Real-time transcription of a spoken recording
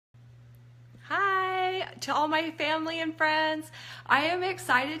Hi to all my family and friends. I am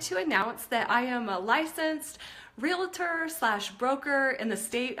excited to announce that I am a licensed realtor slash broker in the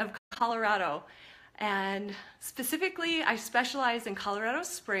state of Colorado. And specifically, I specialize in Colorado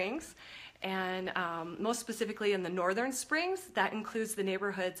Springs and most specifically in the Northern Springs. That includes the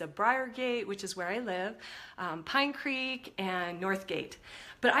neighborhoods of Briargate, which is where I live, Pine Creek, and Northgate.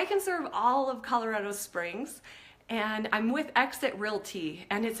 But I can serve all of Colorado Springs. And I'm with Exit Realty,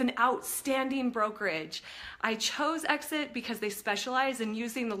 and it's an outstanding brokerage. I chose Exit because they specialize in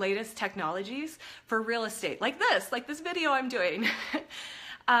using the latest technologies for real estate, like this video I'm doing.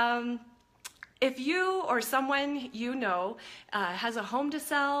 If you or someone you know has a home to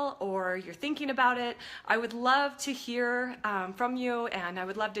sell or you're thinking about it, I would love to hear from you, and I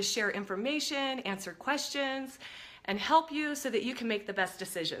would love to share information, answer questions, and help you so that you can make the best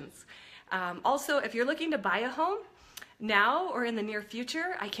decisions. Also, if you're looking to buy a home now or in the near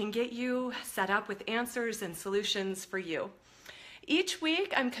future, I can get you set up with answers and solutions for you. Each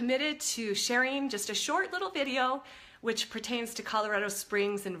week, I'm committed to sharing just a short little video which pertains to Colorado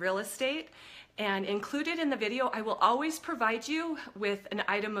Springs and real estate. And included in the video, I will always provide you with an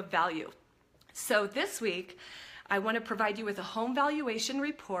item of value. So this week, I want to provide you with a home valuation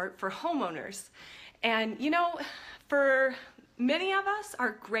report for homeowners. And you know, for many of us,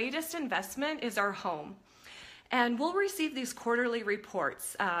 our greatest investment is our home. And we'll receive these quarterly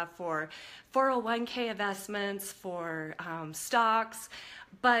reports for 401k investments, for stocks,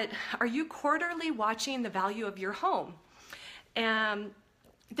 but are you quarterly watching the value of your home? And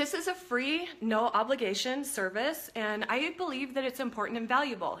this is a free, no obligation service, and I believe that it's important and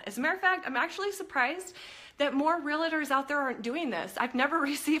valuable. As a matter of fact, I'm actually surprised that more realtors out there aren't doing this. I've never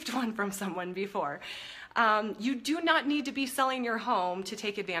received one from someone before. You do not need to be selling your home to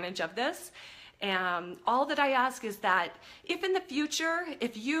take advantage of this. And all that I ask is that if in the future,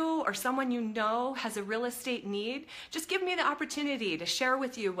 if you or someone you know has a real estate need, just give me the opportunity to share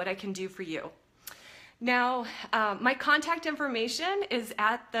with you what I can do for you. Now, my contact information is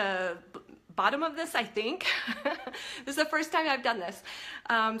at the bottom of this, I think. This is the first time I've done this.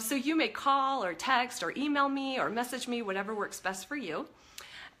 So you may call or text or email me or message me, whatever works best for you.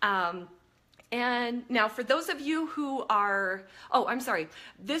 And now for those of you who are,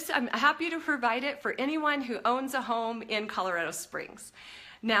 I'm happy to provide it for anyone who owns a home in Colorado Springs.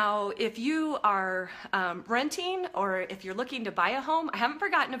 Now, if you are renting or if you're looking to buy a home, I haven't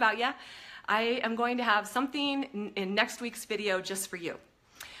forgotten about you. I am going to have something in next week's video just for you.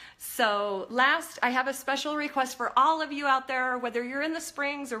 So last, I have a special request for all of you out there, whether you're in the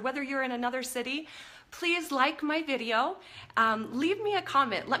Springs or whether you're in another city. Please like my video, leave me a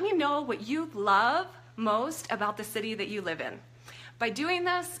comment. Let me know what you love most about the city that you live in. By doing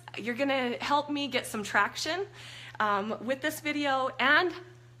this, you're gonna help me get some traction with this video, and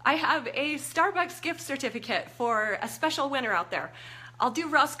I have a Starbucks gift certificate for a special winner out there. I'll do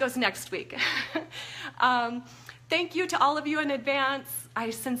Roscoe's next week. Thank you to all of you in advance. I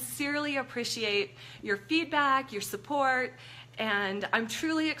sincerely appreciate your feedback, your support, and I'm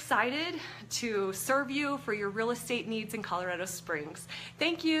truly excited to serve you for your real estate needs in Colorado Springs.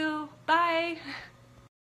 Thank you. Bye.